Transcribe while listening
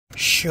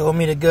Show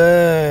me the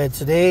goods.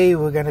 Today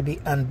we're going to be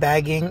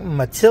unbagging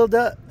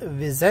Matilde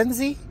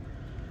Vicenzi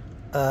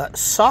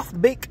soft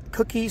bake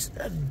cookies,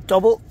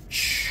 double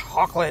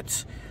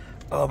chocolate.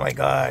 Oh my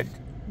god,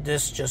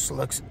 this just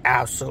looks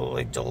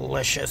absolutely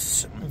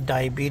delicious.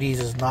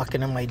 Diabetes is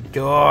knocking on my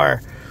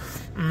door.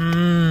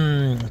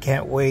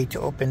 Can't wait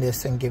to open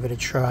this and give it a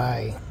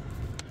try.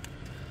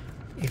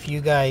 If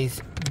you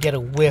guys get a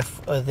whiff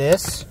of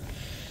this,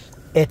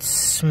 it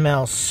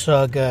smells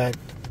so good.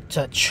 It's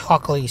a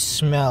chocolatey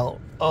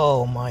smell.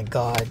 Oh my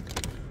god,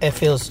 it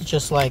feels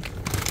just like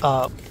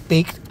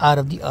baked out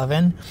of the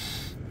oven.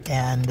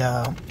 And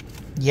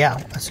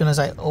yeah, as soon as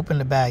I open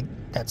the bag,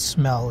 that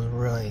smell was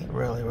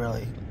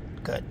really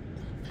good.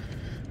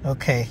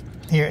 Okay,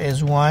 here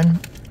is one.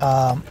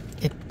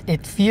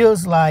 It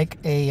feels like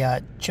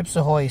a Chips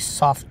Ahoy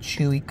soft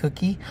chewy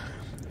cookie,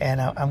 and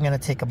I'm gonna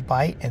take a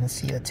bite and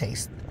see the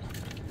taste.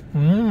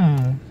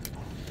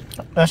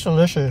 That's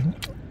delicious.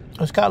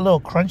 It's got little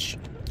crunch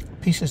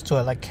pieces to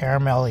it, like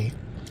caramelly,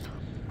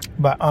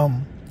 but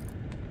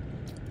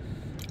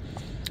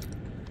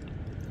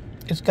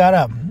it's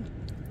got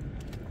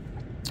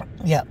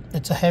yeah,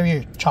 it's a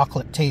heavier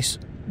chocolate taste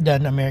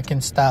than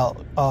American style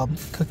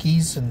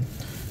cookies and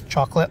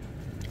chocolate,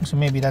 so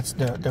maybe that's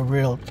the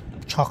real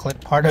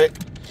chocolate part of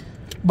it.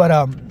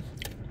 But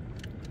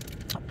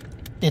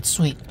it's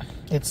sweet.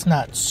 It's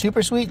not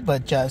super sweet,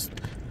 but just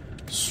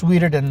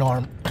sweeter than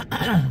norm.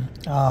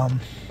 Not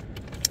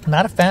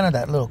a fan of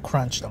that little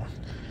crunch though.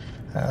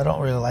 I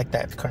don't really like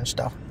that crunch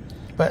stuff,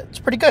 but it's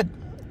pretty good.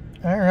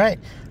 All right,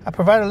 I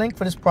provide a link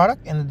for this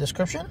product in the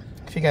description.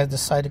 If you guys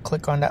decide to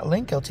click on that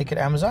link, it'll take you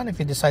to Amazon. If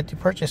you decide to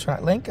purchase from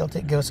that link, it'll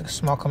give us a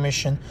small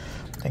commission.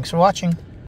 Thanks for watching.